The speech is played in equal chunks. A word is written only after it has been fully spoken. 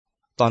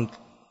ตอน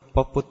พ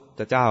ระพุท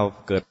ธเจ้า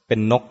เกิดเป็น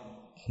นก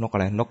อะ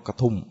ไรนกกระ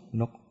ทุ่ม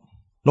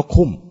นก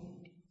คุ้ม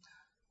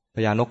พ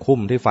ญานกคุ้ม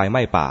ที่ไฟไห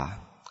ม้ป่า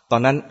ตอ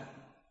นนั้น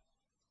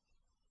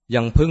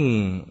ยังเพิ่ง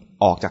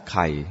ออกจากไ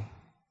ข่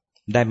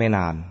ได้ไม่น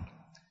าน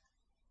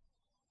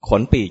ข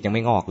นปีกยังไ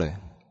ม่งอกเลย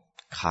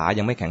ขา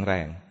ยังไม่แข็งแร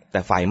งแต่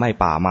ไฟไหม้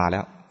ป่ามาแล้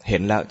วเห็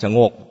นแล้วจะโง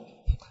ก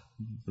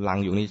ลัง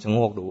อยู่นี่จะโง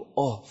กดูโ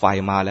อ้ไฟ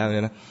มาแล้วเ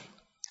นี่ยนะ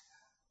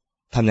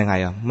ทำยังไง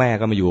แม่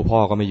ก็ไม่อยู่พ่อ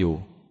ก็ไม่อยู่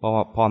เพราะว่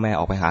าพ่อแม่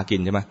ออกไปหากิ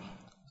นใช่ไหม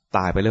ต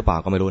ายไปหรือเปล่า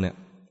ก็ไม่รู้เนี่ย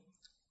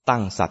ตั้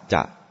งสัจจ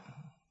ะ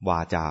วา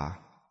จา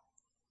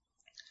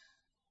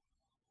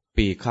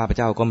ปีกข้าพเ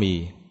จ้าก็มี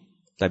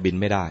แต่บิน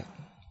ไม่ได้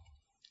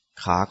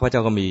ขาข้าพเจ้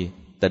าก็มี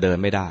แต่เดิน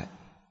ไม่ได้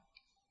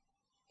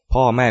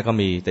พ่อแม่ก็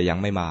มีแต่ยัง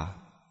ไม่มา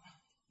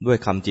ด้วย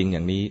คำจริงอย่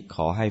างนี้ข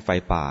อให้ไฟ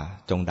ป่า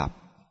จงดับ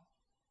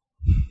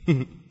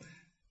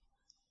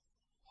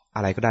อ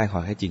ะไรก็ได้ขอ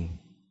ให้จริง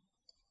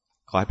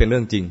ขอให้เป็นเรื่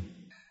องจริง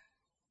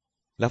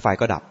แล้วไฟ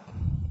ก็ดับ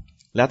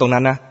แล้วตรง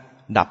นั้นนะ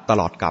ดับต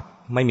ลอดกับ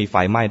ไม่มีไฟ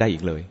ไหม้ได้อี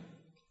กเลย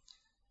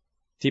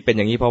ที่เป็นอ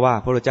ย่างนี้เพราะว่า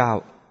พระพุทธเจ้า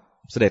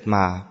เสด็จม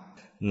า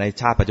ใน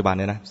ชาติปัจจุบันเ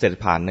นี่ยนะเสด็จ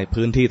ผ่านใน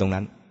พื้นที่ตรง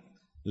นั้น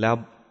แล้ว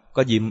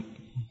ก็ยิ้ม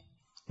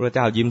พระพุทธเ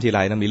จ้ายิ้มทีไร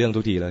นะมีเรื่อง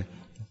ทุกทีเลย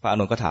พระอา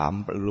นนท์ก็ถาม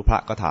รู้พระ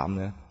ก็ถาม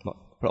นะ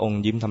พระองค์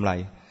ยิ้มทำไร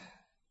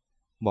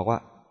บอกว่า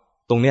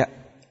ตรงเนี้ย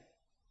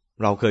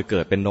เราเคยเกิ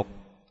ดเป็นนก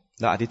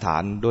แล้วอธิษฐา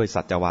นด้วย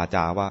สัจจวาจ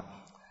าว่า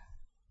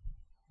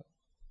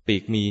ปี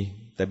กมี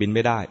แต่บินไ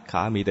ม่ได้ข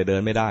ามีแต่เดิ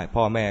นไม่ได้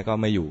พ่อแม่ก็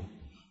ไม่อยู่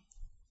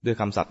ด้วย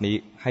คำสัตย์นี้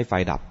ให้ไฟ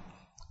ดับ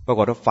ปราก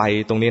ฏว่าไฟ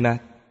ตรงนี้นะ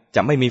จ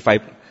ะไม่มีไฟ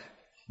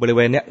บริเว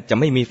ณเนี้ยจะ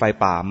ไม่มีไฟ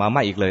ป่ามาไห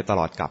ม้อีกเลยต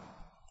ลอดกลับ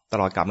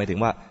หมายถึง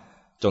ว่า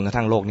จนกระ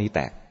ทั่งโลกนี้แต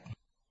ก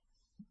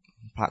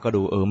พระก็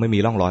ดูไม่มี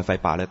ร่องรอยไฟ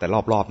ป่าเลยแต่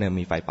รอบๆเนี่ย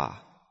มีไฟป่า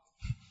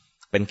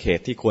เป็นเขต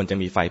ที่ควรจะ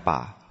มีไฟป่า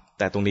แ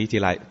ต่ตรงนี้ที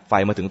ไรไฟ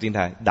มาถึงที่ใด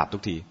ดับทุ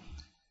กที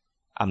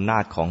อำนา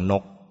จของน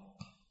ก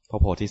พระ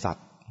โพธิสัต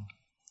ว์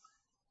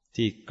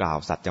ที่กล่าว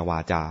สัจจวา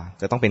จา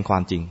จะต้องเป็นควา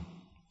มจริง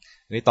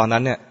นี่ตอนนั้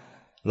นเนี่ย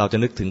เราจะ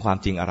นึกถึงความ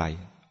จริงอะไร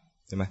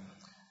ใช่ไหม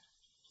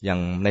อย่าง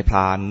ในพร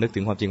านนึกถึ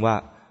งความจริงว่า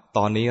ต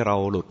อนนี้เรา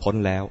หลุดพ้น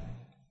แล้ว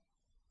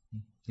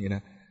นี่น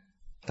ะ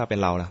ถ้าเป็น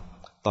เราล่ะ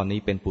ตอนนี้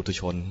เป็นปุถุ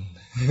ชน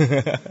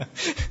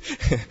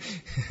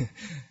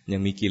ยั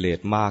งมีกิเลส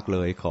มากเล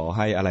ยขอใ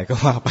ห้อะไรก็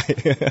ว่าไป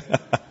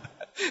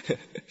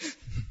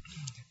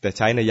แต่ใ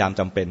ช้ในยาม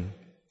จำเป็น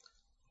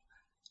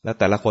แล้ว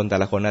แต่ละคน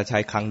นะใช้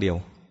ครั้งเดียว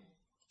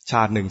ช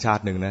าติหนึ่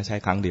งนะใช้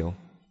ครั้งเดียว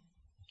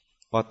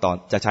เพราะตอน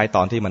จะใช้ต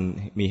อนที่มัน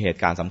มีเหตุ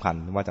การณ์สำคัญ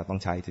ว่าจะต้อง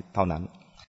ใช้เท่านั้น